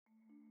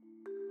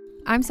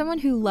I'm someone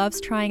who loves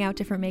trying out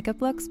different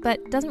makeup looks,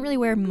 but doesn't really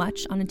wear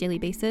much on a daily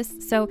basis,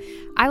 so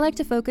I like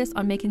to focus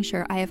on making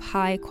sure I have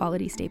high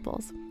quality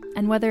staples.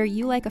 And whether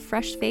you like a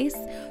fresh face,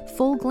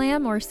 full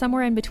glam, or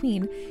somewhere in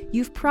between,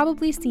 you've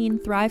probably seen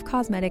Thrive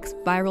Causemetics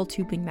Viral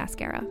Tubing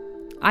Mascara.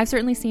 I've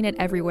certainly seen it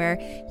everywhere.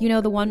 You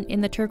know, the one in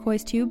the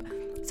turquoise tube?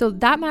 So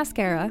that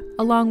mascara,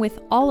 along with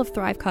all of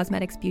Thrive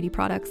Causemetics beauty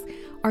products,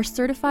 are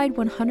certified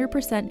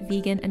 100%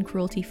 vegan and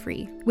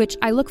cruelty-free, which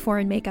I look for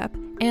in makeup,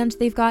 and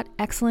they've got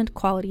excellent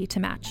quality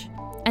to match.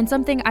 And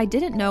something I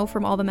didn't know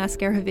from all the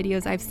mascara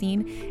videos I've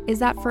seen is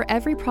that for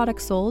every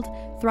product sold,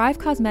 Thrive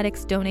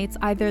Causemetics donates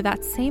either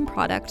that same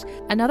product,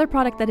 another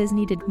product that is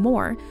needed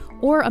more,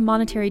 or a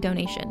monetary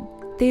donation.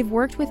 They've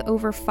worked with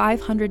over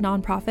 500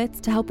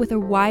 nonprofits to help with a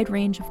wide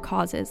range of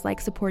causes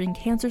like supporting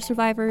cancer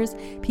survivors,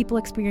 people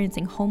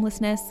experiencing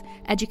homelessness,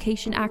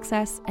 education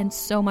access, and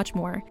so much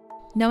more.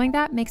 Knowing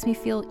that makes me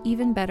feel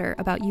even better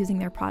about using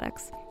their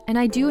products. And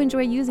I do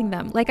enjoy using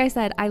them. Like I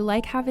said, I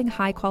like having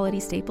high quality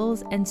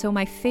staples, and so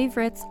my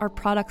favorites are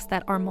products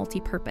that are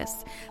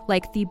multi-purpose,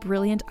 like the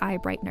Brilliant Eye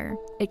Brightener.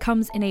 It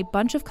comes in a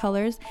bunch of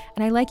colors,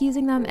 and I like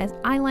using them as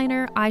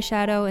eyeliner,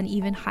 eyeshadow, and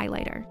even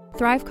highlighter.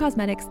 Thrive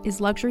Causemetics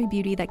is luxury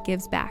beauty that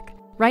gives back.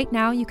 Right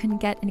now, you can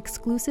get an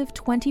exclusive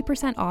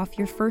 20% off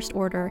your first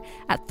order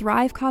at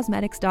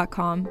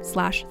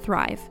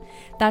thrivecausemetics.com/thrive.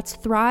 That's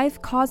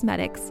Thrive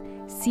Causemetics,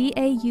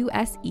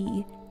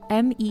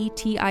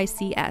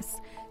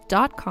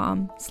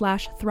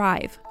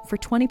 CAUSEMETICS.com/thrive for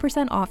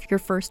 20% off your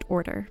first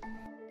order.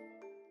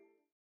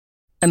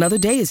 Another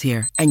day is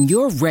here, and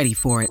you're ready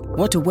for it.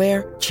 What to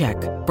wear? Check.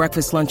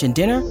 Breakfast, lunch, and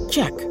dinner?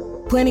 Check.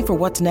 Planning for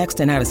what's next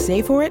and how to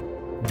save for it?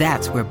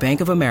 That's where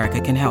Bank of America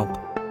can help.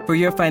 For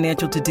your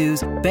financial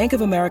to-dos, Bank of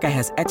America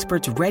has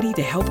experts ready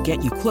to help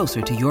get you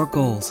closer to your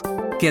goals.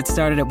 Get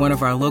started at one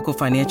of our local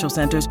financial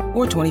centers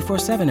or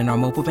 24/7 in our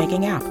mobile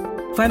banking app.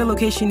 Find a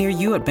location near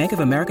you at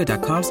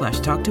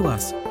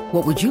bankofamerica.com/talktous.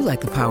 What would you like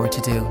the power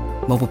to do?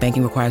 Mobile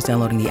banking requires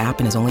downloading the app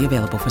and is only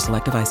available for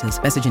select devices.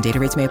 Message and data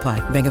rates may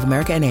apply. Bank of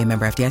America NA,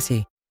 member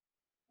FDIC.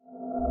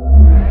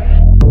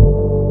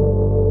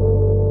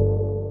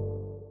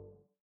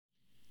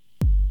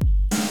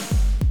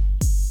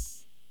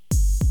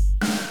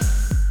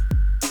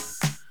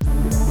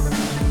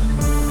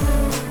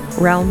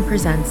 Realm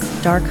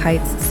presents Dark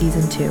Heights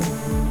Season 2,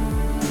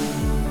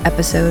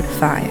 Episode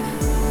 5.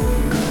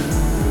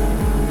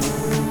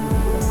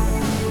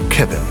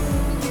 Kevin.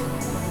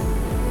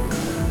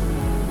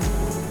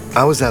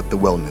 I was at the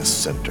wellness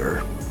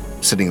center,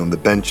 sitting on the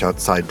bench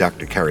outside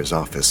Dr. Kara's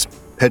office,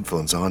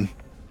 headphones on,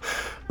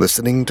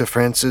 listening to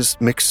France's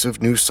mix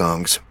of new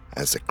songs,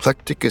 as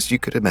eclectic as you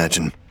could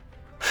imagine.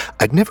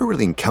 I'd never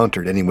really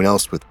encountered anyone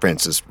else with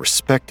France's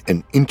respect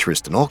and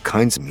interest in all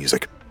kinds of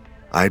music.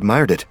 I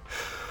admired it.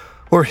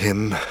 Or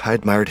him. I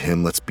admired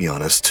him, let's be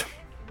honest.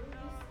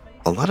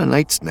 A lot of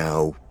nights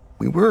now,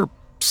 we were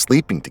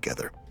sleeping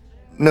together.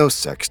 No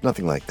sex,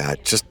 nothing like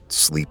that, just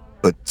sleep,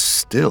 but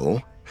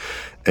still.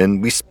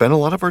 And we spent a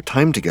lot of our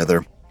time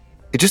together.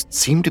 It just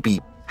seemed to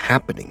be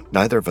happening.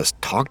 Neither of us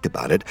talked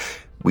about it.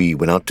 We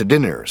went out to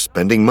dinner,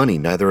 spending money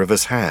neither of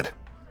us had.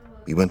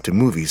 We went to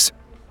movies.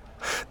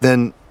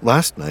 Then,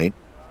 last night,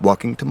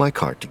 walking to my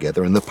car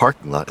together in the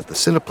parking lot at the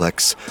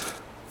Cineplex,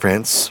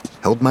 France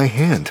held my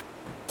hand.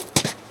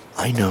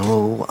 I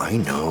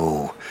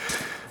know.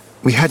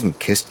 We hadn't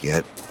kissed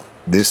yet.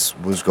 This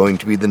was going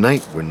to be the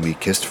night when we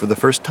kissed for the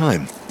first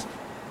time.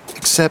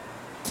 Except,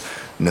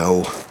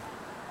 no.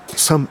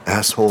 Some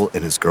asshole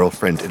and his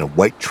girlfriend in a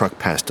white truck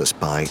passed us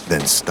by,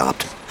 then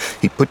stopped.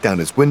 He put down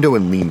his window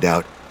and leaned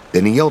out.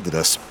 Then he yelled at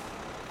us.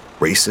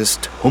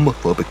 Racist,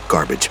 homophobic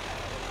garbage.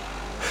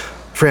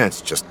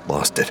 France just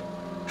lost it.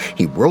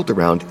 He whirled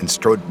around and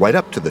strode right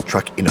up to the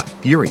truck in a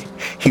fury.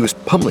 He was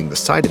pummeling the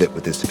side of it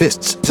with his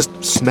fists, just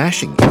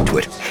smashing into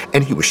it.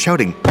 And he was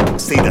shouting,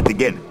 "Say that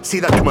again. Say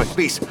that to my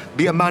face.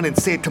 Be a man and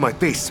say it to my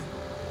face."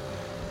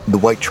 The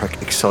white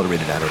truck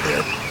accelerated out of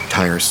there,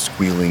 tires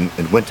squealing,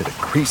 and went at a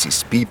crazy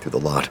speed through the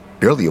lot,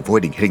 barely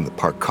avoiding hitting the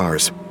parked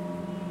cars.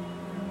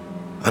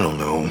 I don't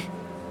know.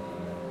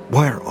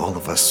 Why are all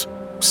of us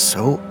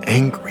so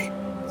angry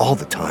all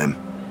the time?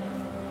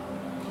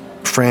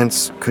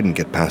 France couldn't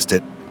get past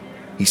it.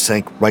 He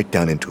sank right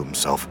down into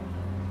himself.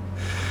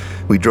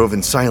 We drove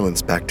in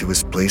silence back to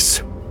his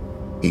place.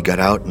 He got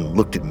out and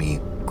looked at me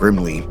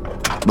grimly,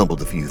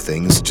 mumbled a few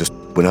things, just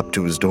went up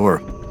to his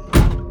door.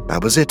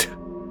 That was it.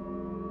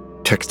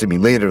 Texted me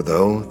later,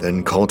 though,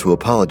 then called to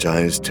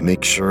apologize to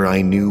make sure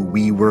I knew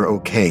we were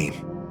okay.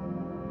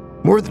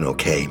 More than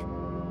okay,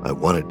 I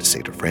wanted to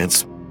say to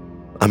France.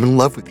 I'm in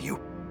love with you.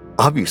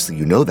 Obviously,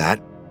 you know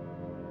that.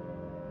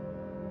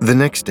 The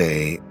next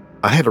day,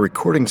 I had a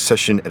recording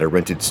session at a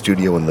rented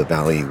studio in the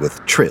Valley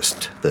with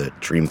Trist, the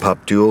dream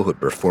pop duo who had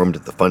performed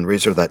at the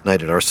fundraiser that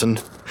night at Arson.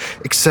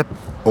 Except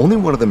only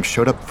one of them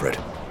showed up for it.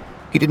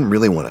 He didn't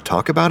really want to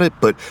talk about it,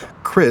 but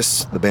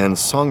Chris, the band's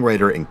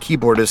songwriter and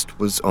keyboardist,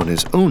 was on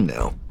his own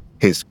now.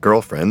 His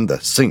girlfriend, the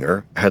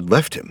singer, had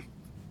left him.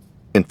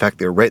 In fact,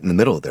 they were right in the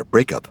middle of their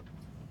breakup.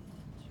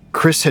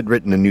 Chris had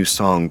written a new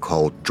song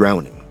called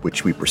Drowning,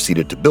 which we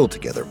proceeded to build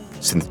together,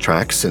 synth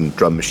tracks and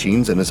drum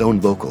machines and his own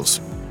vocals.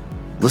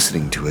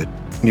 Listening to it,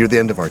 near the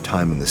end of our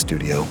time in the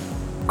studio,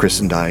 Chris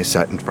and I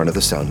sat in front of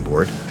the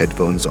soundboard,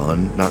 headphones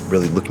on, not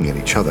really looking at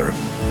each other.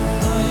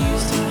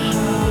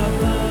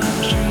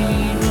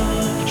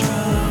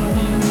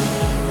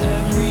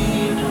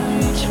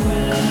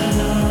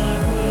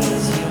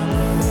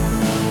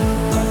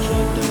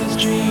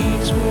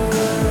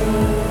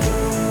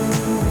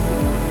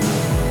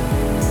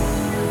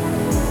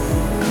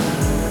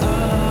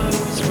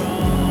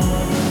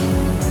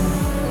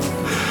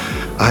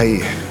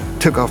 I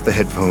took off the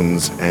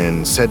headphones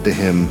and said to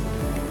him,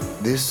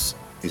 "This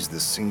is the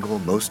single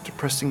most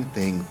depressing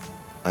thing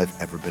I've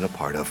ever been a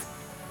part of."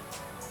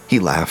 He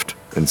laughed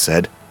and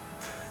said,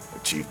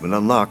 "Achievement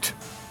unlocked."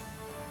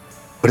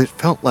 But it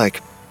felt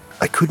like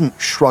I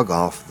couldn't shrug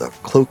off the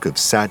cloak of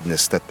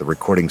sadness that the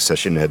recording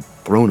session had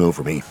thrown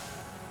over me.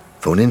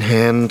 Phone in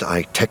hand,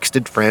 I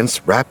texted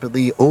France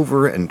rapidly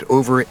over and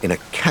over in a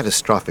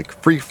catastrophic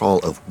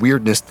freefall of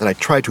weirdness that I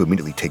tried to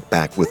immediately take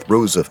back with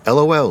rows of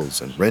LOLs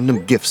and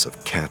random gifs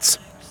of cats.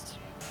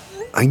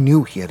 I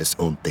knew he had his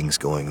own things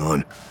going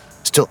on.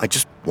 Still, I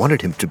just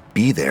wanted him to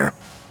be there.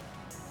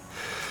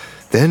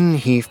 Then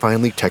he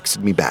finally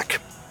texted me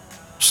back.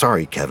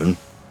 "Sorry, Kevin.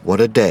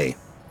 What a day.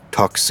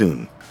 Talk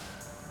soon."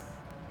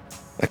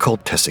 I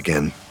called Tess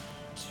again.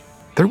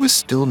 There was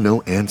still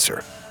no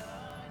answer.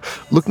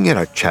 Looking at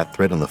our chat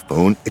thread on the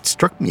phone, it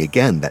struck me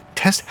again that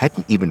Tess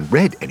hadn't even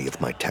read any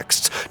of my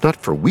texts, not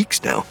for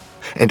weeks now,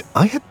 and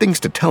I had things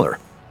to tell her.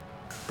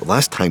 The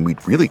last time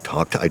we'd really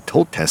talked, I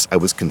told Tess I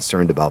was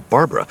concerned about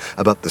Barbara,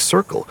 about the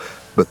circle,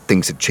 but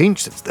things had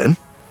changed since then.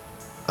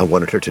 I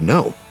wanted her to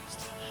know.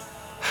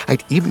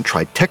 I'd even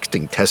tried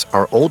texting Tess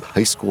our old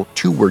high school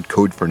 2-word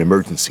code for an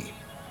emergency,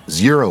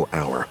 0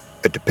 hour,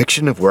 a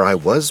depiction of where I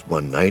was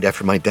one night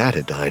after my dad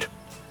had died.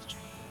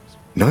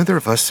 Neither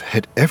of us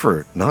had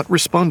ever not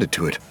responded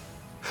to it.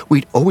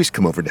 We'd always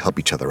come over to help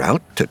each other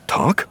out, to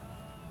talk.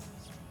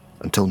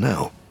 Until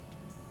now.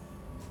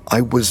 I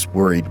was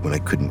worried when I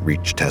couldn't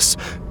reach Tess,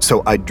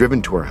 so I'd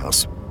driven to her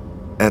house.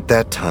 At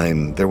that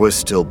time, there was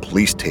still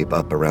police tape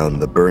up around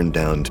the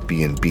burned-down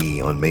B&B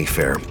on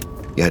Mayfair.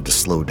 You had to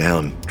slow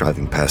down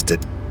driving past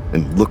it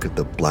and look at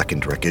the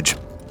blackened wreckage.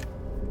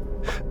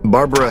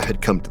 Barbara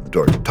had come to the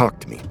door to talk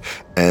to me,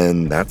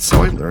 and that's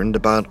how I learned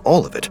about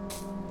all of it.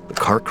 The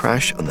car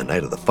crash on the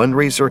night of the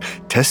fundraiser,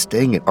 Tess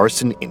staying at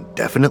Arson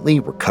indefinitely,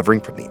 recovering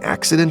from the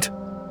accident.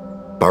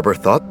 Barbara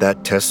thought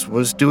that Tess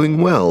was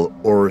doing well,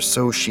 or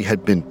so she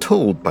had been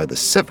told by the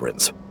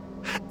Severins,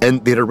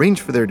 and they'd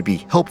arranged for there to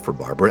be help for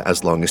Barbara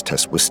as long as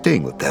Tess was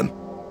staying with them.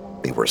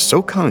 They were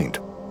so kind.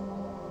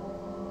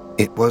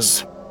 It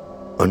was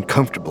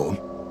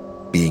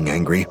uncomfortable being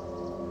angry.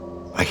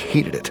 I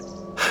hated it.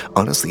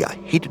 Honestly, I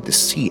hated to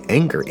see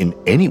anger in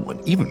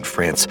anyone, even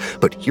France,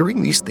 but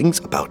hearing these things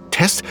about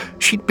Tess,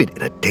 she'd been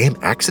in a damn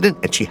accident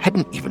and she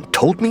hadn't even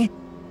told me,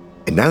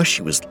 and now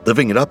she was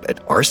living it up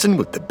at Arson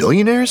with the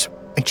billionaires,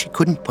 and she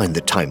couldn't find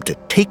the time to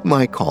take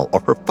my call or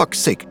for fuck's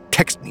sake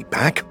text me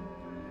back.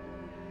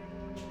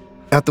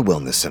 At the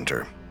wellness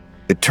center,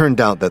 it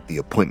turned out that the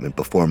appointment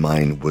before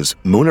mine was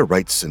Mona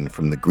Wrightson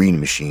from the Green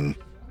Machine.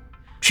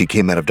 She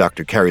came out of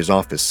Dr. Carey's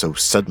office so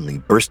suddenly,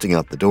 bursting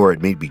out the door,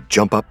 it made me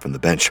jump up from the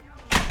bench.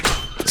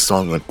 The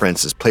song on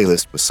France's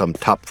playlist was some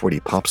top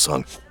 40 pop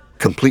song,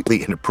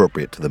 completely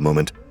inappropriate to the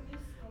moment.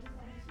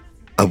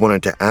 I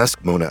wanted to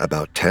ask Mona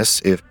about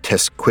Tess, if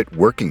Tess quit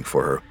working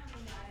for her,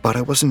 but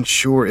I wasn't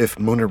sure if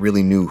Mona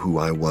really knew who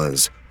I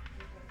was.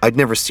 I'd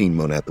never seen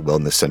Mona at the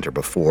wellness center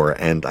before,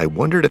 and I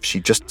wondered if she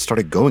just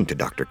started going to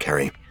Dr.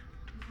 Carey.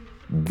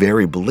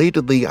 Very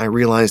belatedly, I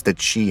realized that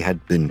she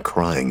had been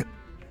crying.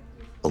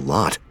 A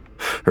lot.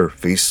 Her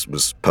face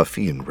was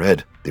puffy and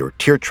red. There were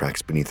tear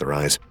tracks beneath her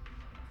eyes.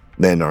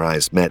 Then our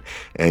eyes met,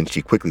 and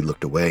she quickly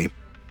looked away,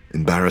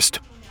 embarrassed.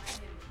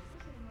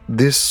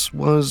 This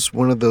was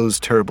one of those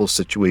terrible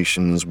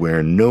situations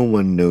where no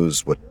one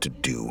knows what to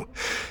do.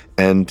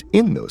 And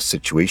in those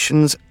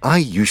situations, I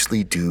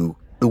usually do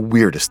the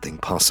weirdest thing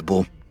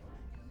possible,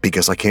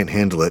 because I can't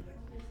handle it.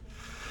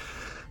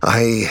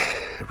 I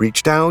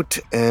reached out,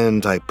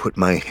 and I put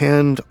my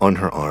hand on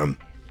her arm.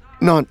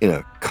 Not in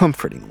a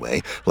comforting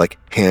way, like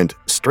hand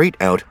straight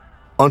out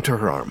onto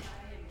her arm.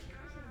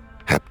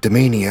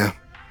 Haptomania.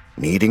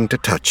 Needing to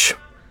touch.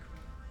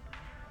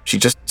 She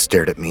just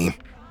stared at me.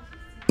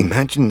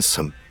 Imagine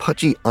some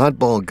pudgy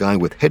oddball guy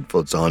with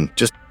headphones on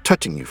just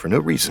touching you for no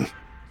reason.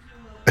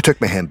 I took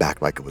my hand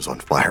back like it was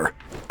on fire,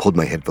 pulled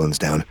my headphones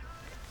down.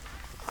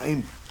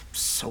 "I'm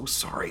so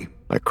sorry,"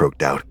 I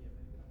croaked out.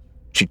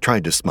 She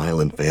tried to smile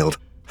and failed.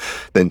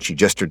 Then she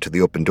gestured to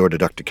the open door to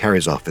Dr.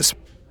 Carey's office.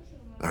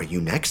 "Are you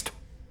next?"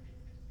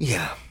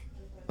 "Yeah."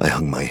 I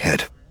hung my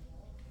head.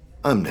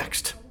 "I'm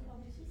next."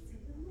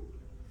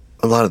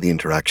 A lot of the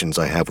interactions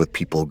I have with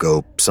people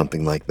go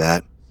something like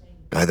that.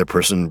 Neither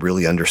person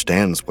really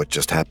understands what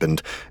just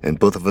happened, and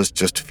both of us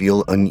just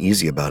feel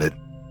uneasy about it.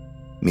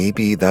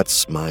 Maybe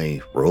that's my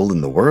role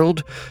in the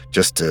world,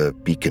 just to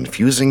be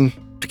confusing,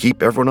 to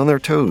keep everyone on their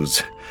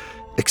toes.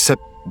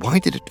 Except why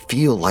did it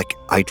feel like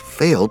I'd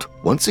failed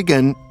once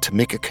again to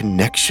make a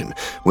connection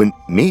when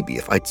maybe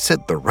if I'd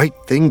said the right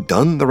thing,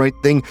 done the right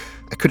thing,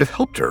 I could have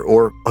helped her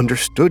or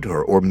understood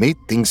her or made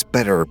things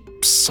better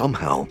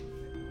somehow.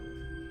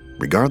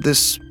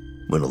 Regardless,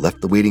 Mona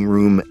left the waiting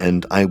room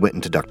and I went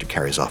into Dr.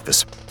 Carey's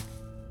office.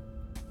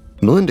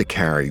 Melinda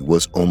Carey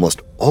was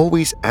almost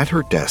always at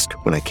her desk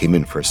when I came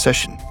in for a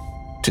session.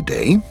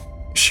 Today,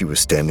 she was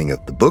standing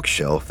at the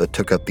bookshelf that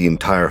took up the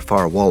entire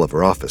far wall of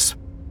her office.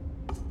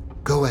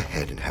 "Go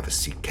ahead and have a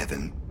seat,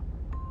 Kevin,"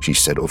 she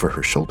said over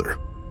her shoulder.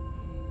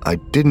 I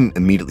didn't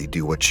immediately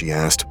do what she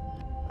asked.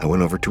 I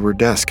went over to her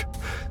desk.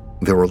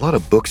 There were a lot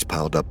of books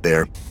piled up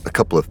there, a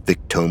couple of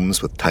thick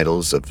tomes with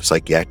titles of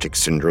psychiatric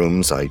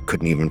syndromes I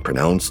couldn't even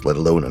pronounce, let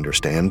alone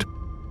understand.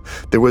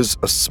 There was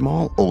a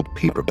small old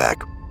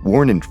paperback,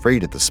 worn and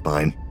frayed at the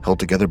spine, held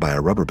together by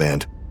a rubber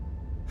band.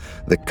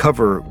 The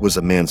cover was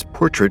a man's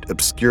portrait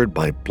obscured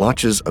by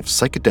blotches of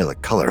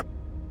psychedelic color.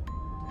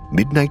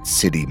 Midnight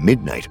City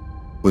Midnight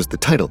was the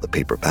title of the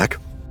paperback,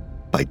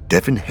 by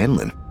Devin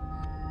Hanlon.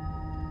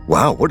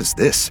 "Wow, what is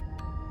this?"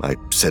 I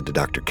said to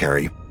Dr.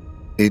 Carey.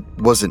 It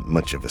wasn't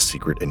much of a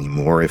secret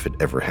anymore, if it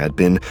ever had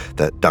been,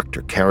 that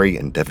Dr. Carey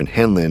and Devin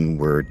Hanlon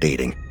were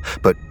dating,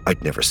 but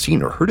I'd never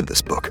seen or heard of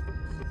this book.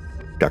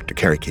 Dr.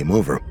 Carey came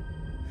over.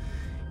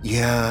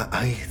 "Yeah,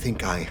 I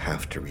think I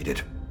have to read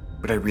it,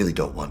 but I really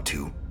don't want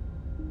to."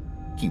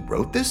 "He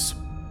wrote this?"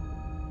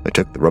 I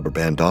took the rubber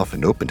band off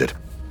and opened it.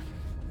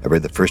 I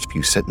read the first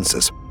few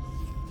sentences.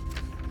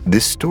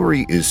 "This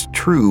story is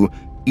true,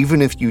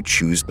 even if you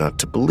choose not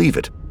to believe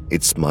it.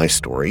 It's my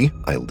story.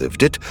 I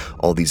lived it.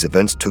 All these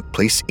events took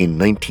place in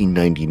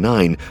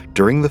 1999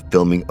 during the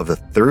filming of the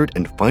third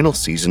and final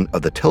season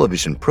of the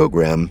television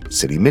program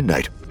City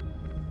Midnight."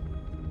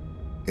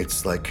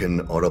 "It's like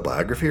an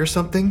autobiography or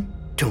something?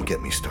 Don't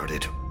get me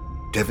started.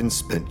 Devin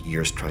spent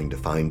years trying to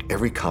find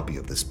every copy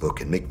of this book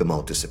and make them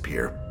all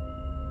disappear."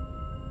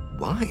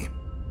 "Why?"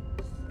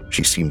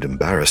 She seemed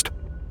embarrassed.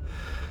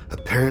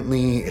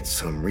 "Apparently, it's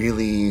some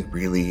really,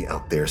 really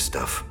out there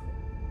stuff."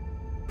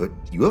 "But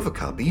you have a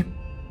copy,"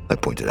 I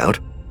pointed out.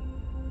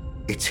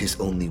 "It's his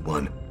only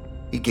one.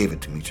 He gave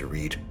it to me to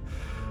read.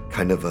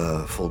 Kind of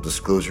a full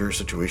disclosure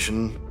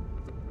situation.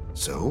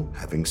 So,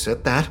 having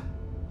said that,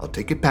 I'll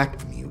take it back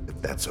from you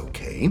if that's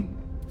okay."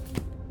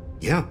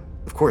 "Yeah,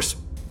 of course."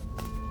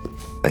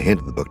 I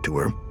handed the book to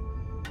her,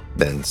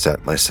 then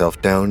sat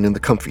myself down in the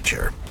comfy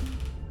chair.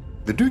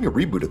 "They're doing a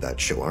reboot of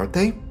that show, aren't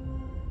they?"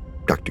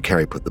 Dr.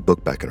 Carey put the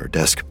book back on her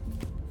desk.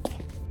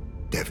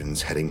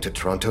 "Devin's heading to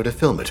Toronto to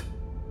film it.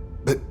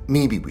 But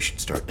maybe we should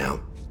start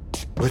now.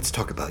 Let's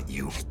talk about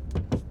you."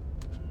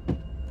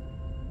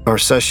 Our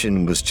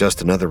session was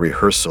just another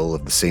rehearsal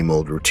of the same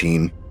old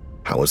routine.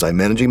 How was I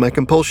managing my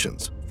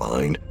compulsions?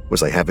 Fine.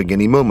 Was I having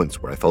any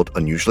moments where I felt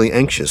unusually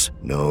anxious?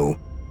 No.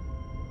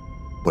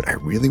 What I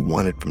really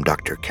wanted from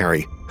Dr.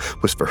 Carey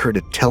was for her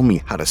to tell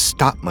me how to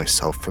stop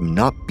myself from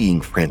not being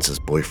France's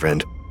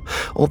boyfriend.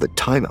 All the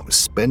time I was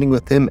spending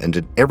with him, and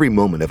in every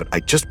moment of it, I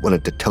just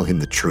wanted to tell him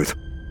the truth.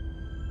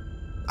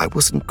 I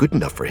wasn't good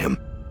enough for him.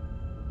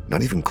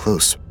 Not even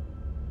close.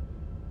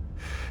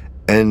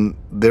 And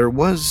there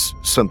was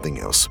something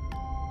else.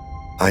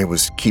 I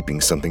was keeping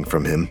something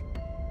from him.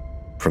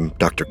 From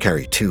Dr.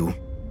 Carey, too.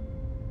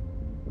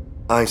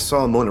 "I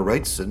saw Mona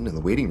Wrightson in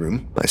the waiting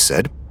room," I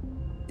said.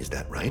 "Is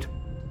that right?"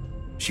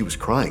 She was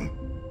crying.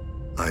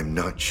 "I'm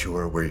not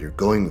sure where you're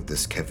going with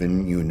this,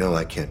 Kevin. You know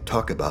I can't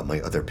talk about my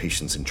other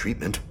patients in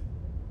treatment."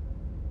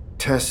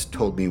 Tess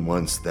told me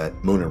once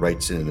that Mona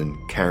Wrightson and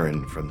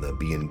Karen from the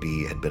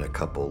B&B had been a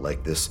couple,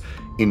 like this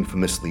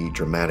infamously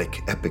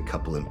dramatic, epic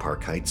couple in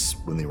Park Heights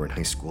when they were in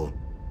high school.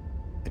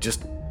 I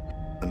just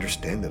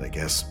understand it, I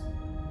guess.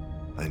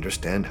 I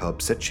understand how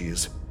upset she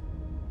is.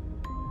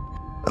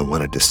 I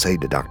wanted to say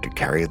to Dr.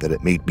 Carey that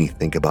it made me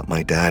think about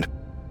my dad,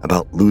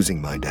 about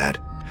losing my dad,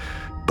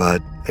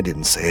 but I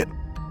didn't say it.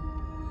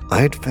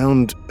 I had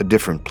found a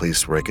different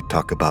place where I could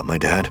talk about my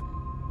dad.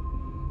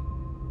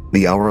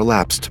 The hour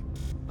elapsed.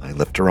 I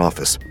left her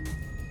office.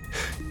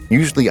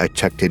 Usually I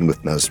checked in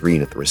with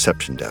Nazreen at the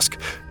reception desk.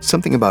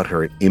 Something about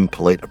her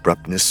impolite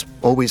abruptness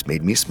always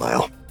made me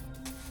smile.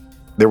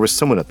 There was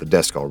someone at the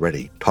desk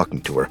already,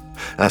 talking to her,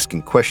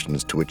 asking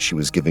questions to which she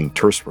was giving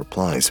terse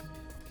replies.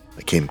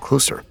 I came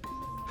closer.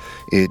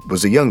 It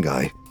was a young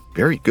guy,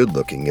 very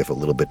good-looking if a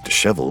little bit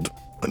disheveled,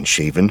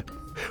 unshaven,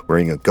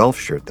 wearing a golf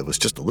shirt that was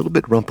just a little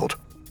bit rumpled.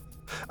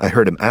 I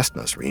heard him ask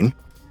Nazreen,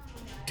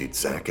 "Did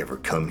Zach ever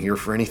come here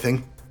for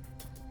anything?"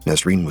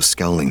 Nazreen was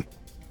scowling.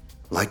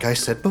 "Like I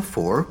said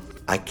before,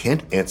 I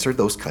can't answer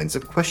those kinds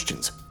of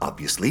questions,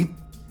 obviously."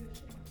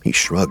 He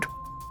shrugged.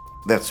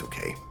 "That's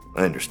okay.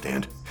 I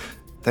understand.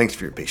 Thanks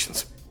for your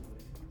patience."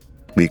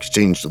 We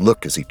exchanged a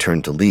look as he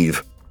turned to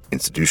leave.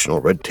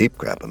 Institutional red tape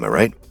crap, am I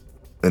right?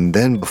 And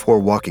then, before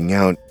walking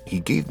out,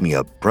 he gave me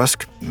a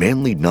brusque,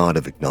 manly nod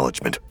of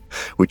acknowledgement,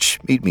 which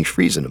made me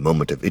freeze in a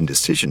moment of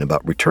indecision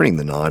about returning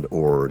the nod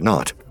or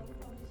not.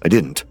 I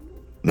didn't.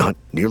 Not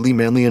nearly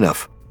manly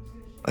enough.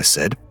 I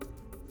said,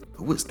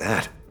 "Who was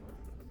that?"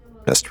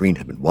 Nazreen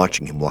had been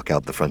watching him walk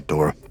out the front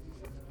door.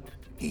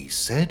 He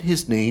said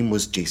his name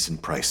was Jason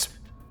Price.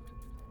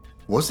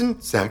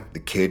 Wasn't Zach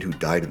the kid who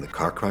died in the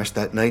car crash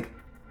that night?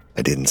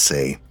 I didn't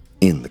say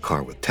in the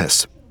car with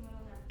Tess.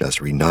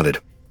 Nazarene nodded.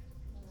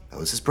 That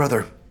was his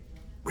brother.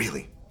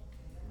 Really?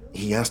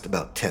 He asked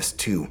about Tess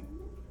too.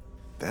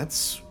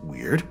 That's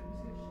weird.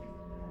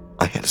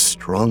 I had a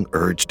strong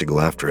urge to go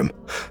after him,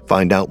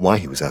 find out why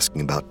he was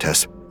asking about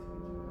Tess.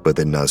 But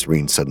then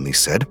Nazarene suddenly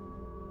said,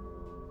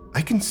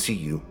 I can see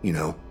you, you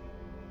know.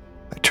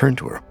 I turned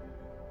to her.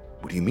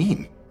 What do you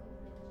mean?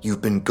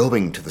 You've been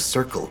going to the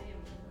Circle,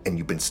 and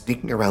you've been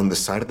sneaking around the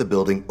side of the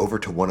building over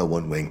to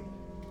 101 Wing.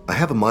 I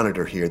have a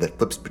monitor here that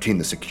flips between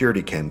the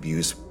security cam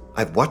views.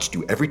 I've watched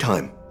you every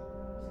time.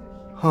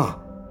 Huh.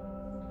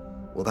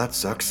 Well, that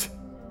sucks.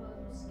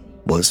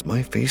 Was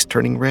my face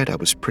turning red? I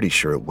was pretty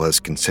sure it was,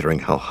 considering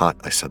how hot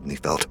I suddenly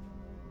felt.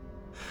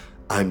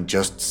 I'm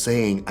just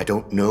saying I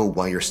don't know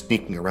why you're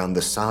sneaking around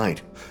the side.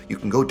 You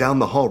can go down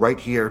the hall right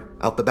here,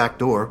 out the back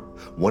door.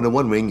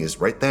 101 Wing is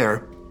right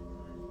there.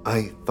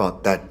 I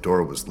thought that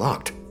door was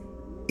locked.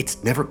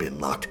 It's never been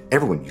locked.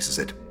 Everyone uses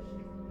it.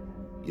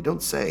 You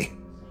don't say.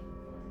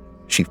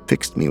 She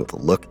fixed me with a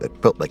look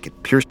that felt like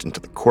it pierced into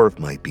the core of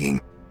my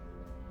being.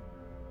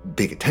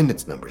 Big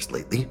attendance numbers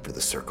lately for the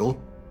Circle,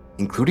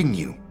 including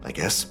you, I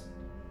guess.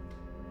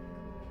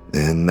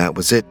 Then that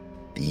was it.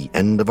 The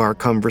end of our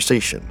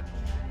conversation.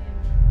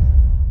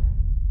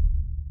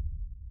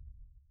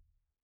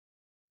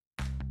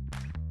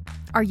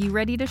 Are you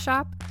ready to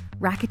shop?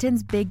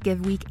 Rakuten's Big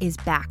Give Week is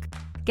back.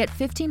 Get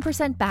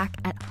 15% back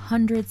at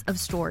hundreds of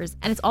stores,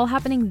 and it's all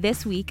happening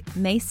this week,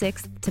 May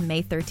 6th to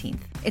May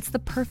 13th. It's the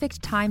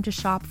perfect time to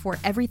shop for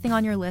everything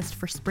on your list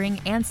for spring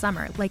and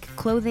summer, like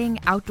clothing,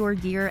 outdoor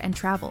gear, and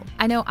travel.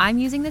 I know I'm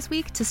using this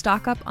week to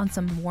stock up on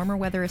some warmer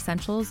weather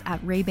essentials at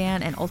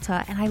Ray-Ban and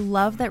Ulta, and I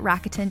love that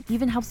Rakuten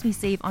even helps me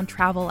save on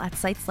travel at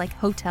sites like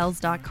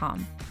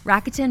Hotels.com.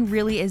 Rakuten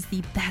really is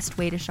the best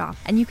way to shop,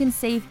 and you can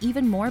save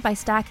even more by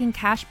stacking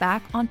cash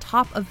back on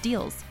top of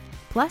deals.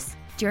 Plus,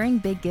 during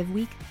Big Give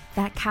Week,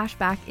 that cash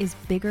back is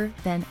bigger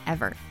than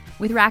ever.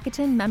 With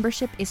Rakuten,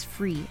 membership is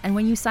free, and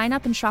when you sign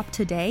up and shop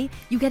today,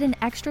 you get an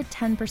extra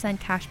 10%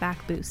 cash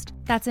back boost.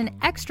 That's an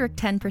extra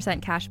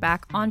 10% cash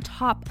back on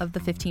top of the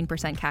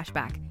 15% cash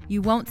back.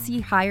 You won't see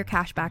higher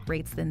cash back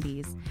rates than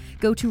these.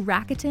 Go to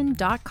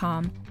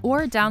Rakuten.com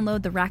or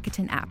download the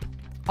Rakuten app.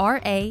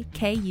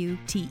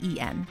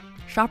 Rakuten.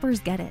 Shoppers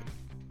get it.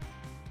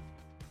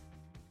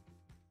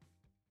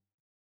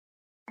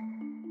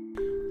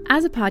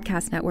 As a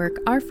podcast network,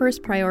 our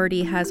first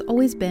priority has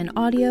always been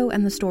audio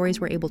and the stories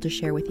we're able to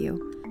share with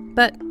you.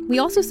 But we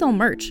also sell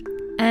merch,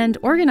 and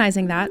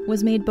organizing that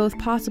was made both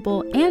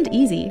possible and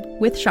easy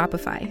with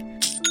Shopify.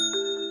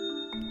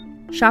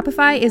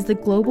 Shopify is the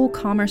global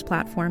commerce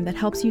platform that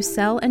helps you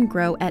sell and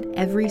grow at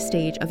every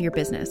stage of your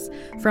business,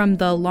 from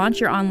the launch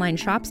your online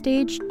shop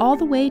stage all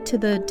the way to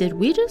the did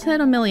we just hit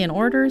 1 million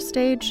orders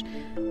stage.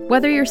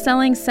 Whether you're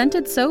selling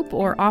scented soap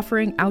or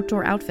offering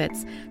outdoor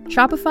outfits,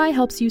 Shopify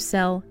helps you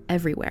sell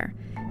everywhere.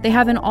 They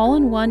have an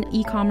all-in-one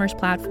e-commerce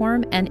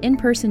platform and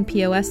in-person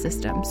POS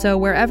system, so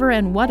wherever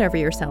and whatever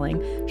you're selling,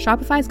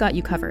 Shopify's got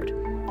you covered.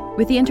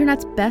 With the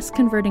internet's best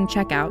converting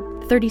checkout,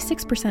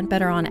 36%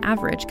 better on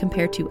average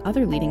compared to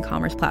other leading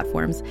commerce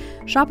platforms,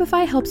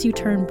 Shopify helps you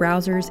turn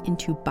browsers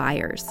into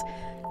buyers.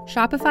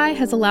 Shopify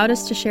has allowed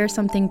us to share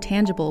something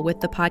tangible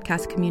with the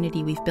podcast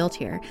community we've built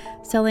here,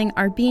 selling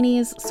our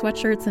beanies,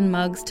 sweatshirts, and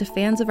mugs to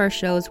fans of our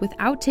shows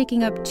without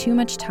taking up too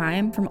much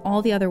time from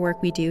all the other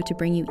work we do to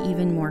bring you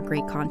even more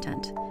great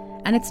content.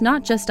 And it's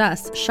not just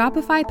us.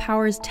 Shopify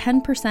powers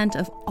 10%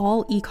 of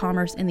all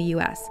e-commerce in the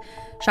US.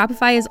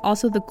 Shopify is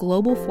also the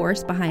global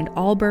force behind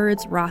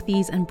Allbirds,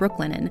 Rothy's, and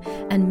Brooklinen,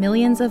 and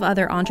millions of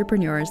other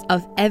entrepreneurs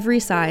of every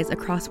size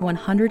across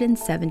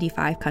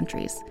 175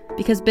 countries.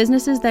 Because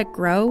businesses that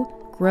grow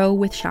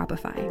with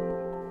Shopify.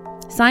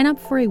 Sign up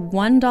for a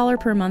 $1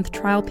 per month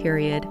trial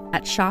period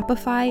at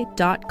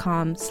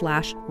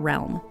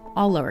shopify.com/realm,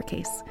 all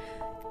lowercase.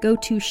 Go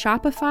to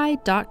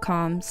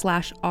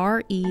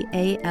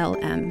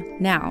shopify.com/REALM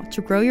now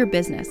to grow your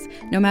business,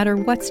 no matter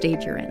what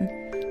stage you're in.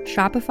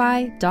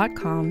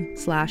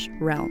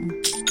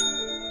 Shopify.com/realm.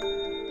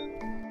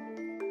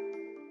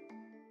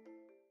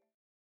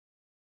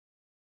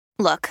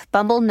 Look,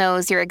 Bumble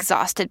knows you're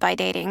exhausted by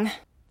dating.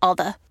 All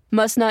the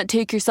must not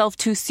take yourself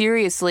too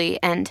seriously,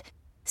 and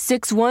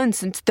 6'1"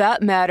 since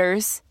that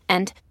matters,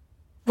 and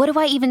what do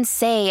I even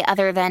say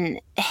other than,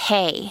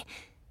 hey?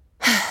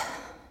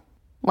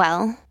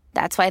 Well,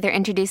 that's why they're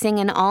introducing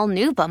an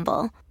all-new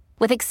Bumble,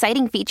 with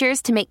exciting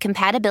features to make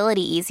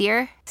compatibility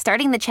easier,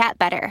 starting the chat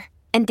better,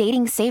 and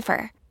dating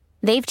safer.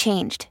 They've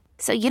changed,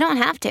 so you don't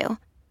have to.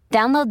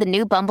 Download the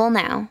new Bumble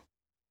now.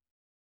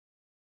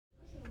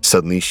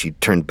 Suddenly, she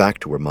turned back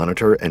to her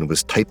monitor and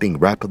was typing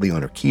rapidly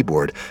on her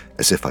keyboard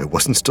as if I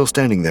wasn't still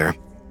standing there.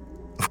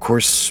 Of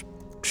course,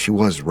 she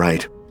was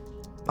right.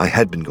 I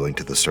had been going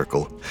to the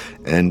Circle,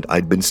 and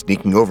I'd been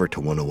sneaking over to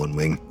 101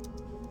 Wing.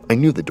 I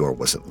knew the door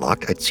wasn't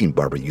locked. I'd seen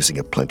Barbara using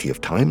it plenty of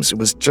times. It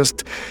was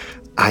just,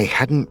 I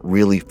hadn't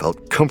really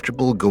felt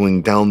comfortable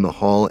going down the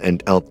hall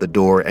and out the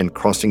door and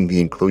crossing the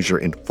enclosure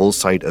in full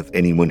sight of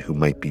anyone who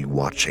might be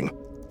watching.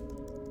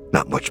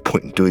 Not much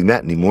point in doing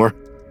that anymore.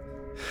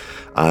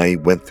 I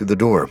went through the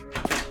door.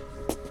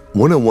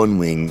 101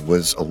 Wing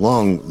was a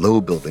long,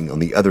 low building on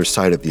the other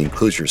side of the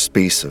enclosure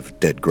space of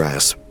dead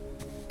grass.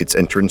 Its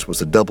entrance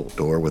was a double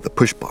door with a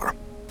push bar.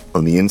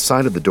 On the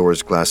inside of the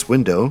door's glass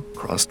window,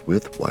 crossed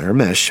with wire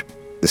mesh,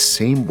 the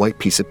same white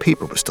piece of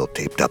paper was still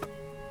taped up.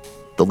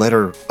 The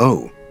letter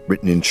O,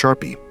 written in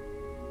Sharpie.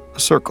 A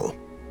circle.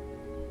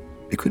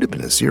 It could have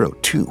been a 0,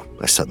 too,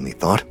 I suddenly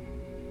thought.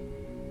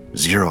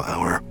 0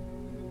 hour.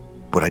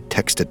 But I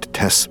texted to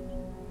Tess,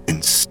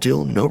 and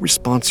still no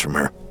response from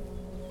her.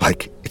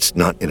 Like it's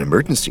not an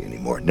emergency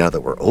anymore now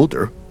that we're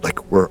older,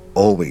 like we're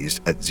always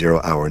at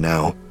 0 hour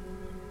now.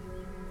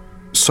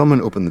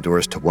 Someone opened the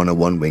doors to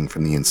 101 Wing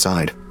from the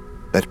inside.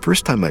 That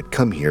first time I'd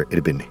come here, it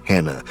had been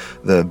Hannah,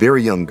 the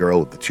very young girl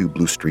with the 2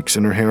 blue streaks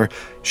in her hair.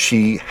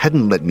 She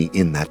hadn't let me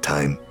in that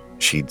time.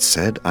 She'd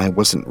said I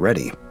wasn't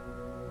ready.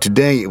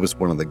 Today, it was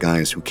one of the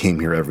guys who came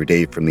here every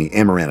day from the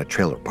Amarana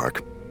trailer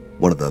park.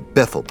 One of the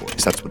Bethel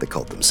boys, that's what they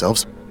called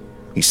themselves.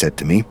 He said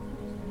to me,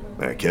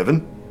 "Hey,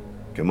 Kevin,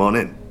 come on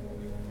in."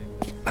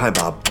 "Hi,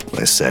 Bob,"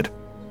 I said.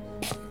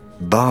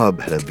 Bob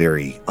had a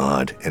very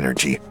odd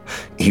energy.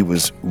 He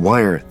was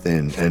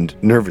wire-thin and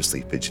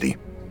nervously fidgety.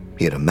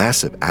 He had a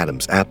massive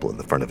Adam's apple in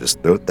the front of his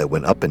throat that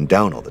went up and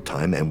down all the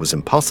time and was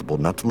impossible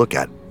not to look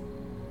at.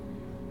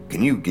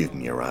 "Can you give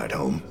me a ride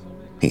home?"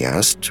 he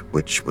asked,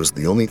 which was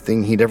the only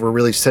thing he'd ever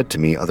really said to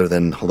me other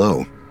than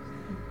hello.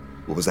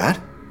 "What was that?"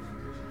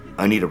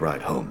 "I need a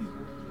ride home."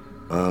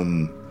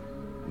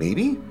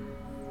 Maybe?"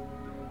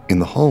 In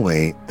the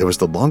hallway, there was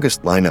the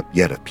longest lineup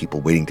yet of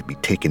people waiting to be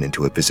taken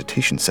into a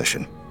visitation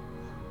session.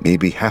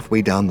 Maybe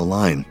halfway down the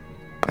line,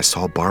 I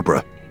saw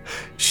Barbara.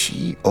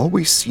 She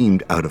always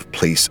seemed out of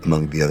place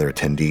among the other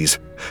attendees.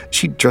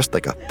 She dressed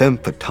like a femme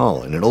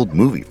fatale in an old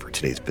movie for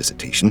today's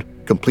visitation,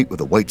 complete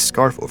with a white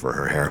scarf over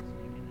her hair.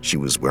 She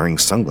was wearing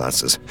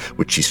sunglasses,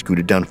 which she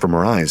scooted down from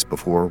her eyes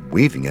before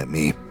waving at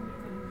me.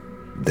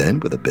 Then,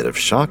 with a bit of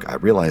shock, I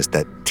realized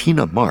that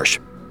Tina Marsh,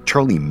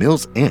 Charlie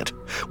Mills' aunt,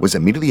 was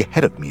immediately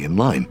ahead of me in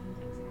line.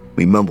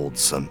 We mumbled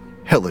some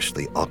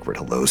hellishly awkward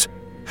hellos.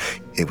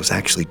 It was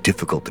actually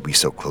difficult to be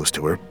so close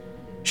to her.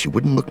 She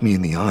wouldn't look me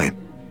in the eye.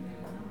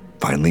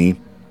 Finally,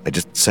 I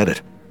just said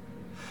it.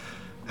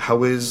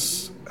 How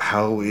is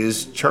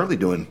Charlie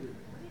doing?"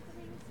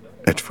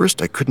 At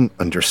first, I couldn't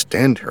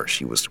understand her.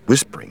 She was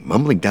whispering,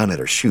 mumbling down at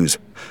her shoes.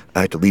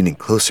 I had to lean in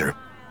closer.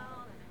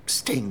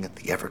 "Staying at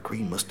the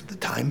Evergreen most of the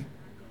time,"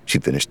 she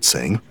finished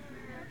saying.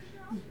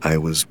 I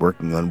was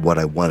working on what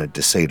I wanted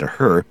to say to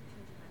her.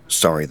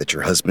 "Sorry that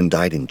your husband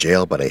died in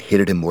jail, but I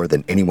hated him more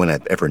than anyone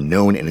I've ever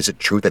known, and is it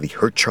true that he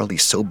hurt Charlie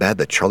so bad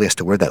that Charlie has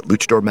to wear that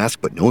luchador mask,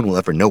 but no one will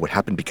ever know what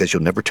happened because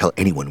you'll never tell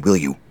anyone, will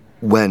you?"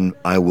 When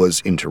I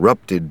was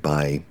interrupted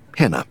by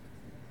Hannah.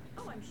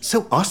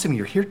 "So awesome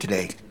you're here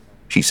today,"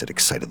 she said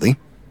excitedly.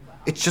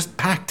 "It's just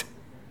packed."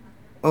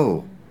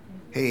 "Oh,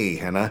 hey,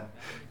 Hannah.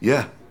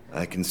 Yeah,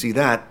 I can see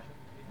that."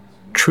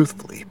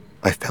 Truthfully,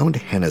 I found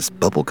Hannah's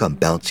bubblegum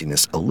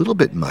bounciness a little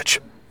bit much,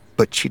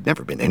 but she'd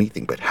never been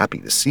anything but happy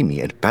to see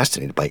me and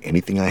fascinated by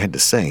anything I had to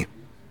say.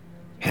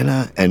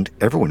 Hannah and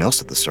everyone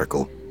else at the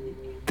circle,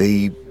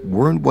 they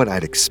weren't what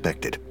I'd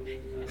expected.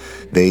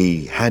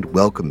 They had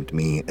welcomed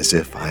me as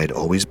if I'd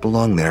always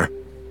belonged there.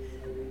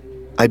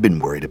 I'd been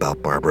worried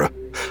about Barbara.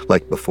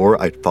 Like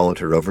before, I'd followed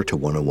her over to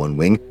 101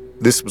 Wing.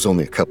 This was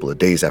only a couple of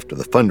days after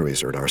the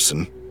fundraiser at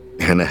Arson.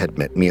 Hannah had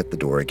met me at the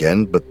door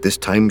again, but this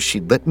time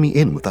she'd let me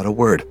in without a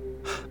word.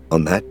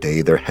 On that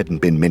day, there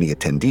hadn't been many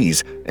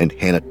attendees, and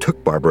Hannah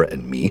took Barbara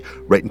and me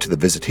right into the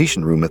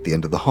visitation room at the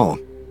end of the hall.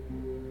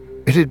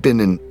 It had been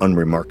an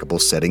unremarkable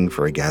setting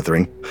for a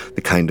gathering,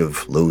 the kind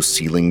of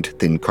low-ceilinged,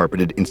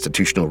 thin-carpeted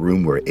institutional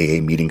room where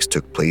AA meetings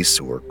took place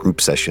or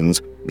group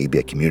sessions, maybe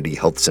a community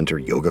health center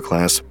yoga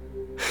class.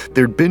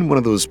 There'd been one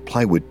of those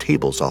plywood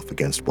tables off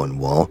against one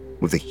wall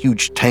with a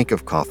huge tank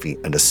of coffee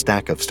and a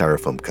stack of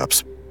styrofoam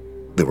cups.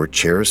 There were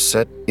chairs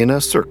set in a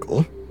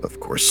circle, of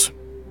course.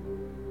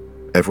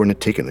 Everyone had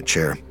taken a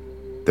chair.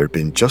 There'd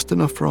been just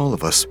enough for all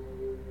of us.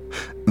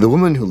 The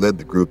woman who led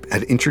the group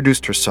had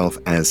introduced herself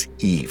as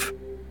Eve.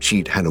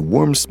 She'd had a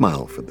warm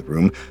smile for the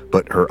room,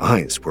 but her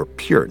eyes were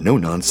pure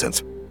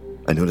no-nonsense.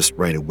 I noticed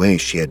right away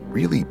she had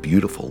really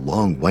beautiful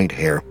long white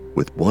hair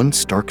with one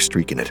stark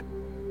streak in it.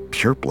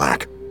 Pure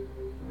black.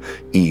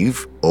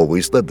 Eve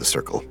always led the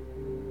circle.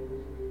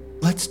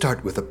 "Let's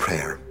start with a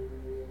prayer,"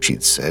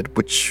 she'd said,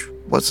 which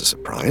was a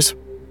surprise.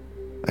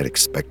 I'd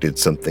expected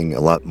something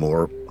a lot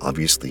more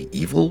obviously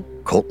evil,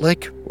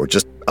 cult-like, or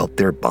just out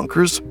there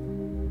bonkers.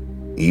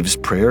 Eve's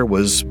prayer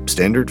was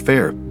standard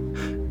fare.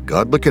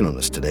 "God, look in on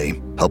us today.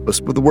 Help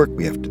us with the work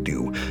we have to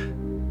do."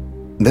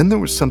 Then there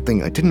was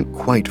something I didn't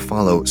quite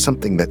follow,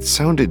 something that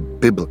sounded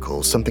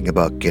biblical, something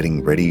about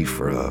getting ready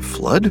for a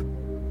flood.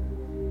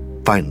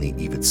 Finally,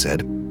 Eve had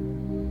said,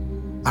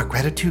 "Our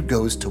gratitude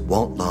goes to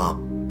Walt Law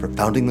for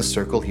founding the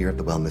circle here at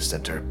the Wellness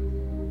Center,"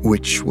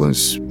 which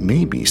was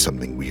maybe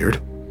something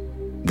weird.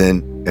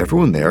 Then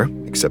everyone there,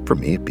 except for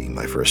me, being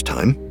my first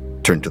time,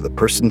 turned to the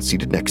person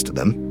seated next to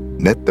them,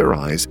 met their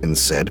eyes, and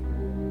said,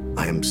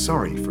 "I am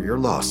sorry for your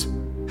loss."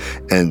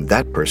 And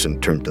that person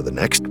turned to the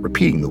next,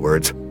 repeating the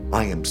words,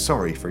 "I am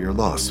sorry for your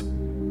loss."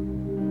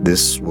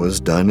 This was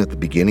done at the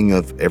beginning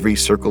of every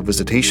circle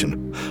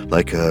visitation,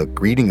 like a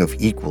greeting of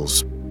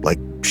equals, like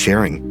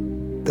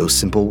sharing those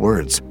simple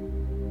words,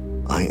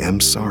 "I am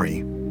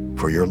sorry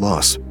for your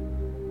loss."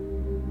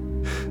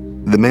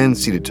 The man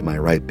seated to my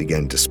right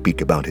began to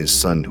speak about his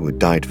son who had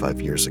died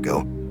 5 years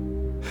ago.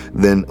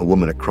 Then a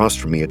woman across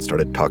from me had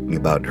started talking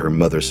about her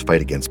mother's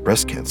fight against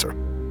breast cancer,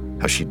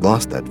 how she'd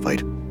lost that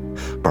fight.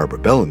 Barbara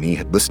Bellamy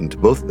had listened to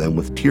both of them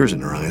with tears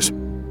in her eyes.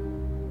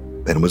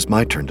 Then it was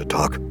my turn to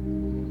talk.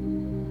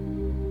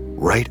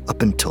 Right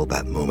up until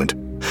that moment,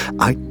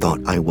 I thought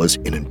I was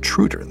an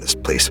intruder in this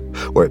place,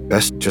 or at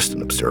best just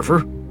an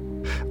observer.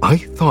 I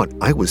thought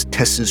I was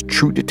Tess's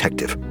true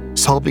detective,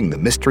 solving the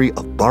mystery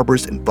of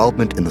Barbara's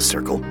involvement in the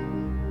circle.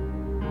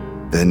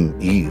 Then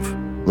Eve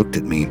looked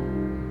at me,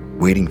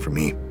 waiting for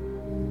me,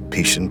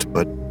 patient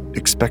but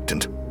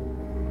expectant.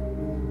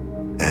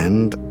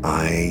 And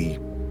I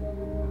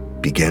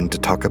began to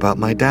talk about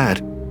my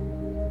dad.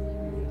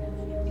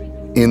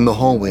 In the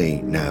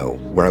hallway now,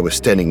 where I was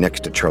standing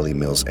next to Charlie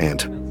Mills'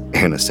 aunt,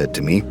 Hannah said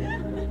to me,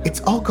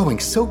 "It's all going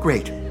so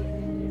great."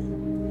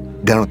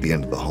 Down at the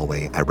end of the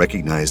hallway, I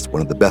recognized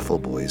one of the Bethel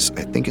boys.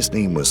 I think his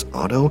name was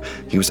Otto.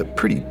 He was a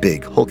pretty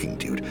big, hulking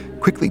dude,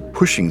 quickly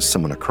pushing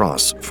someone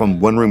across from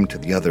one room to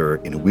the other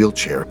in a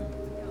wheelchair.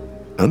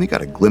 I only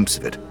got a glimpse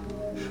of it.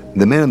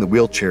 The man in the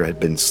wheelchair had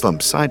been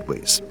slumped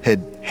sideways,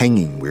 head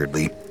hanging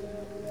weirdly.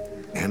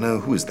 "Anna,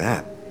 who is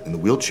that in the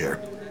wheelchair?"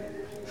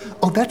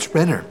 "Oh, that's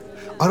Renner.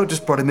 Otto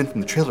just brought him in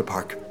from the trailer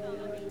park."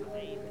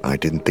 I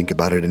didn't think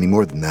about it any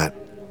more than that.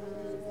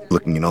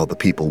 Looking at all the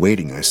people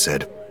waiting, I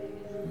said,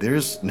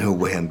 "There's no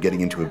way I'm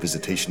getting into a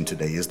visitation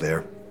today, is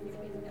there?"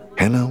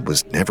 Hannah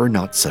was never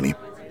not sunny.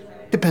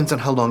 "Depends on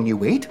how long you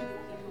wait."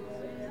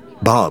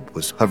 Bob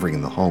was hovering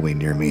in the hallway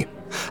near me.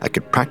 I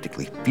could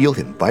practically feel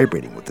him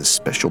vibrating with this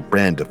special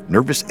brand of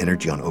nervous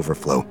energy on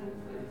overflow.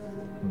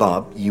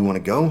 "Bob, you want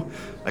to go?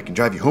 I can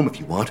drive you home if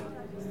you want,"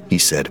 he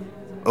said.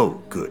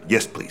 "Oh, good.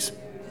 Yes, please."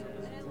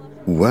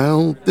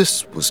 Well,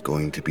 this was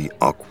going to be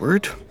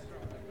awkward.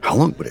 How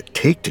long would it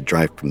take to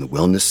drive from the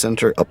wellness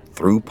center up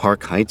through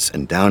Park Heights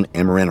and down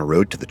Amarana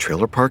Road to the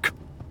trailer park?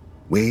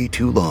 Way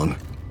too long.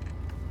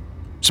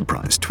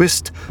 Surprise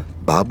twist,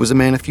 Bob was a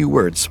man of few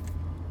words.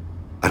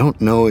 I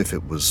don't know if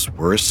it was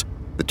worse,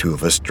 the two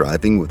of us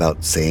driving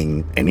without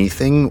saying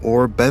anything,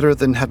 or better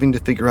than having to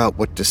figure out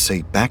what to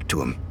say back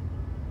to him.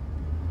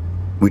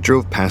 We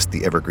drove past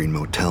the Evergreen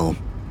Motel.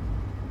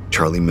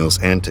 Charlie Mills'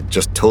 aunt had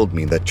just told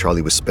me that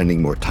Charlie was spending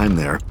more time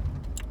there.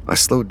 I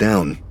slowed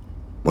down,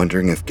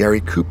 wondering if Gary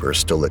Cooper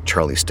still let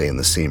Charlie stay in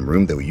the same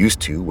room that we used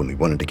to when we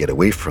wanted to get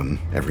away from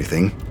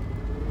everything.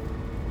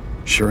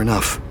 Sure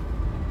enough,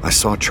 I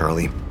saw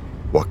Charlie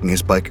walking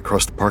his bike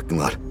across the parking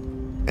lot.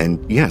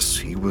 And yes,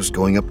 he was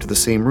going up to the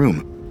same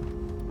room.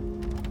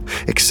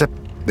 Except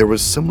there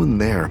was someone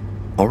there,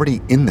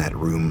 already in that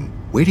room,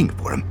 waiting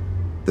for him.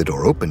 The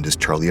door opened as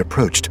Charlie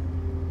approached.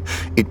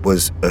 It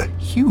was a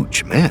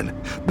huge man.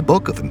 The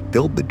bulk of him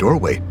filled the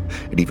doorway.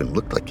 It even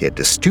looked like he had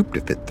to stoop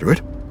to fit through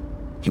it.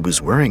 He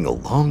was wearing a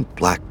long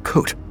black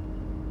coat.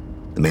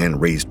 The man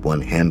raised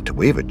one hand to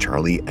wave at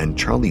Charlie, and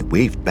Charlie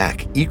waved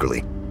back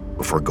eagerly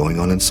before going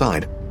on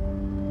inside.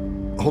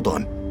 "Hold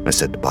on," I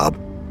said to Bob.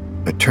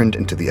 I turned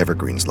into the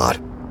Evergreens lot.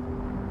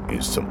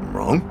 "Is something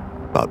wrong?"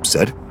 Bob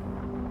said.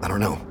 "I don't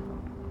know."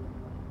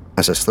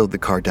 As I slowed the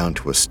car down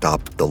to a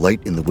stop, the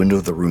light in the window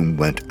of the room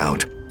went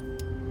out.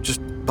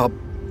 "Just, Bob,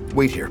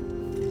 wait here."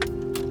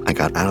 I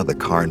got out of the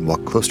car and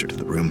walked closer to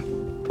the room.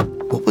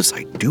 What was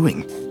I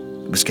doing?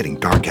 It was getting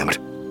dark out.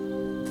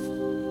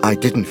 I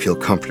didn't feel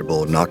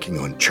comfortable knocking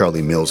on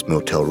Charlie Mills'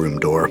 motel room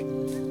door.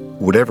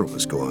 Whatever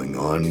was going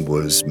on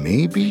was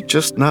maybe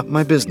just not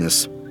my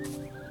business.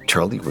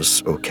 Charlie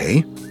was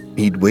okay.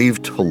 He'd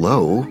waved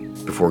hello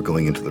before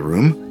going into the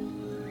room.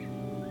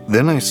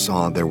 Then I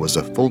saw there was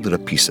a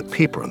folded-up piece of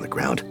paper on the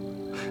ground.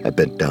 I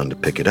bent down to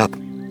pick it up.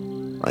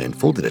 I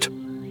unfolded it.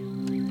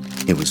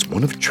 It was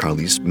one of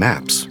Charlie's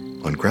maps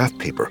on graph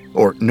paper.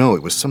 Or no,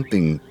 it was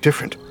something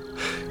different.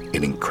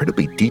 An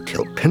incredibly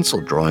detailed pencil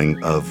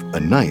drawing of a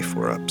knife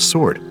or a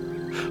sword,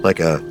 like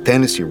a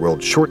Fantasy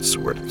World short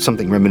sword,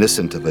 something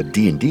reminiscent of a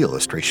D&D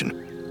illustration.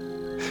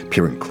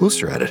 Peering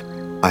closer at it,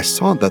 I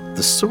saw that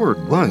the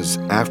sword was,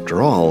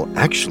 after all,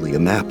 actually a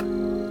map.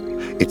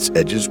 Its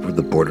edges were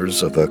the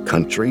borders of a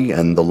country,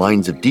 and the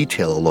lines of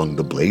detail along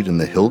the blade and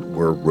the hilt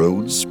were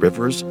roads,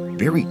 rivers,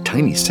 very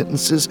tiny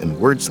sentences and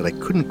words that I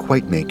couldn't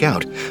quite make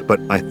out,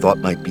 but I thought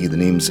might be the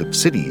names of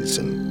cities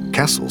and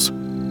castles.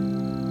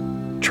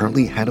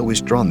 Charlie had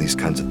always drawn these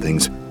kinds of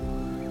things.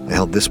 I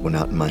held this one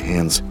out in my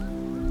hands.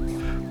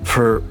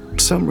 For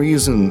some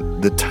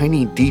reason, the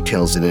tiny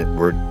details in it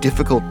were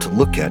difficult to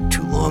look at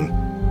too long.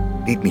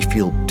 Made me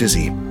feel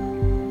dizzy.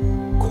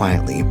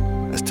 Quietly,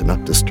 as to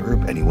not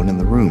disturb anyone in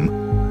the room,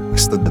 I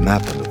slid the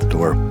map under the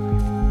door.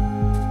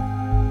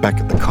 Back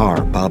at the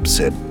car, Bob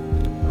said,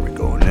 "Are we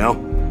going now?"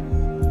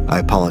 I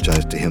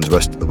apologized to him the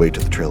rest of the way to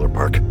the trailer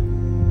park.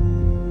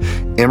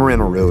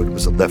 Amarana Road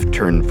was a left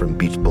turn from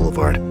Beach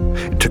Boulevard.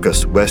 It took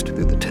us west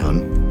through the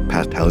town,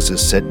 past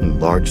houses set in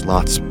large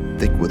lots,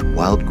 thick with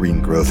wild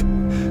green growth.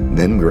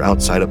 Then we were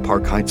outside of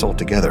Park Heights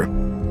altogether.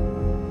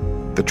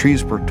 The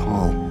trees were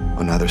tall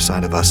on either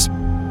side of us.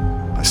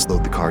 I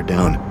slowed the car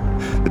down.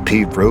 The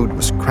paved road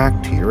was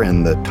cracked here,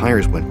 and the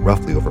tires went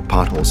roughly over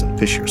potholes and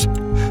fissures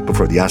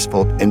before the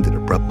asphalt ended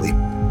abruptly,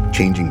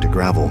 changing to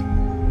gravel.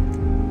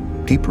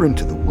 Deeper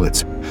into the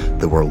woods,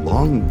 there were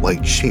long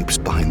white shapes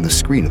behind the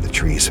screen of the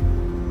trees.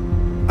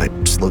 I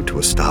slowed to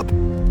a stop.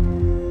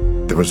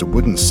 There was a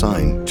wooden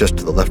sign just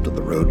to the left of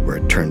the road where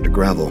it turned to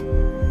gravel.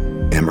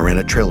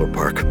 Amarana Trailer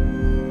Park.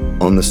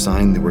 On the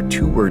sign, there were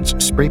 2 words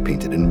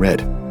spray-painted in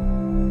red.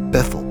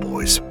 Bethel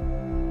Boys.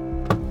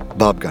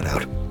 Bob got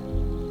out.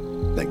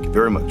 "Thank you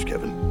very much,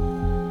 Kevin."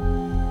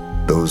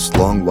 Those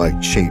long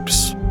white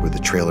shapes were the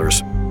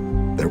trailers.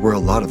 There were a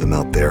lot of them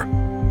out there,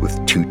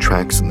 with 2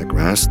 tracks in the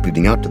grass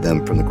leading out to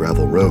them from the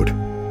gravel road.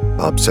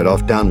 Bob set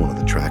off down one of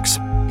the tracks,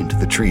 into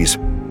the trees.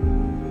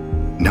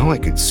 Now I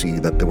could see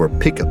that there were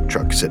pickup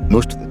trucks at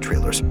most of the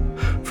trailers.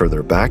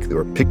 Further back, there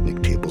were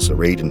picnic tables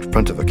arrayed in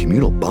front of a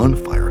communal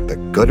bonfire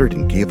that guttered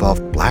and gave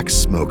off black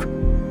smoke.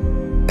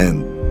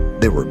 And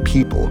there were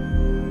people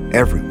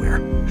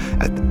everywhere,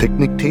 at the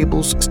picnic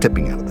tables,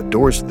 stepping out of the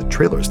doors of the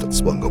trailers that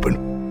swung open.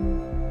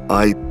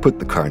 I put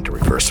the car into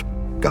reverse,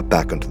 got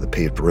back onto the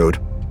paved road,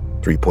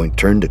 3-point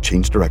turn to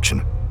change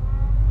direction.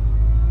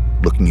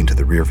 Looking into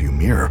the rearview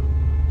mirror,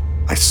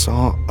 I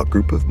saw a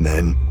group of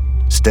men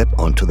step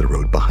onto the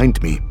road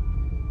behind me.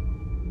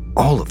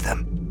 All of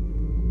them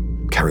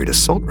carried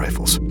assault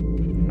rifles.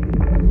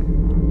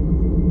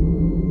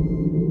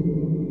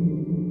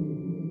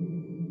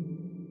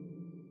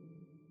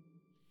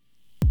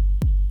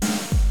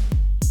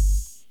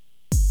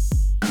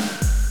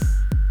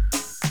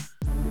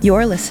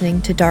 You're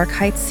listening to Dark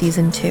Heights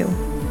Season 2.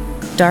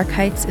 Dark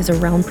Heights is a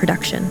Realm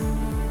production.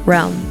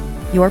 Realm,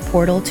 your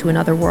portal to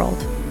another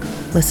world.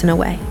 Listen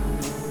away.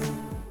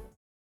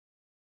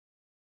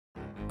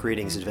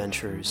 Greetings,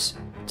 adventurers.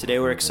 Today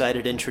we're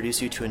excited to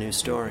introduce you to a new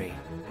story,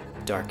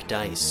 Dark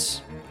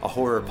Dice, a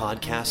horror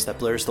podcast that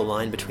blurs the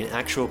line between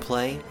actual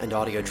play and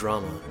audio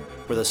drama,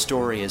 where the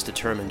story is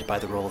determined by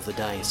the roll of the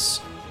dice.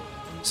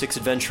 6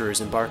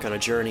 adventurers embark on a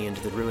journey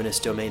into the ruinous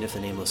domain of the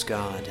Nameless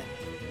God.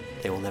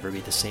 They will never be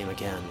the same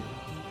again.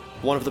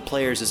 One of the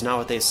players is not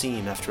what they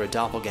seem after a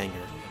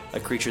doppelganger, a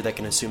creature that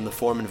can assume the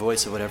form and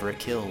voice of whatever it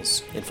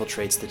kills,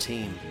 infiltrates the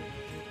team.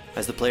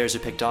 As the players are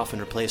picked off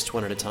and replaced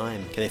one at a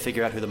time, can they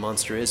figure out who the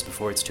monster is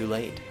before it's too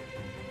late?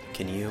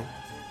 Can you?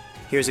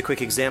 Here's a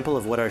quick example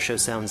of what our show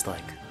sounds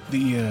like.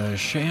 The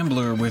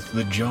shambler with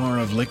the jar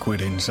of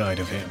liquid inside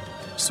of him.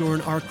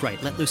 Soren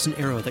Arkwright let loose an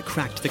arrow that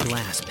cracked the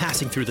glass,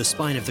 passing through the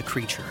spine of the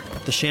creature.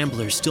 The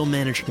shambler still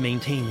managed to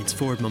maintain its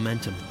forward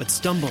momentum, but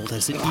stumbled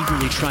as it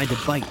eagerly tried to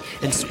bite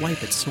and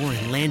swipe at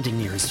Soren, landing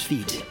near his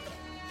feet.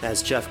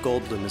 As Jeff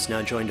Goldblum has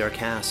now joined our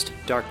cast,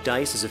 Dark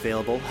Dice is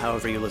available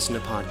however you listen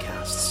to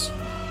podcasts.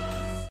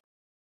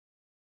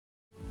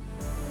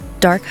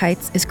 Dark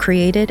Heights is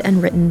created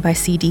and written by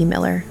C.D.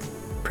 Miller.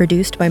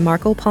 Produced by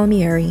Marco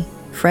Palmieri,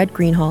 Fred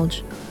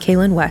Greenhalgh,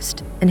 Kaylin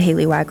West, and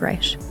Haley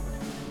Wagreich.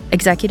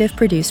 Executive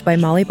produced by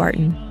Molly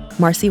Barton,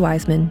 Marcy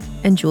Wiseman,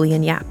 and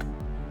Julian Yap.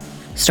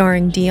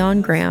 Starring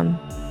Dion Graham,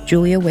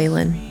 Julia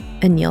Whalen,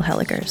 and Neil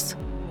Helligers.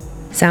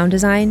 Sound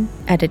design,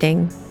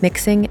 editing,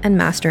 mixing, and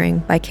mastering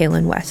by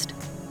Kaylin West.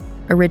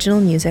 Original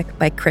music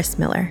by Chris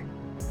Miller.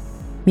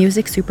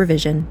 Music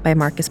supervision by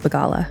Marcus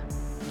Bagala.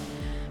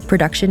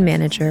 Production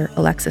manager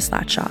Alexis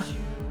Latshaw.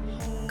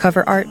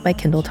 Cover art by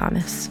Kendall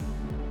Thomas.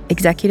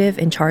 Executive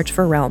in charge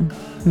for Realm,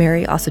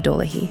 Mary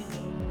Osadolahi.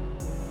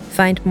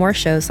 Find more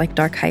shows like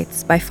Dark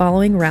Heights by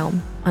following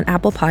Realm on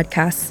Apple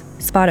Podcasts,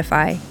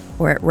 Spotify,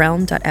 or at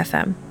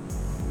realm.fm.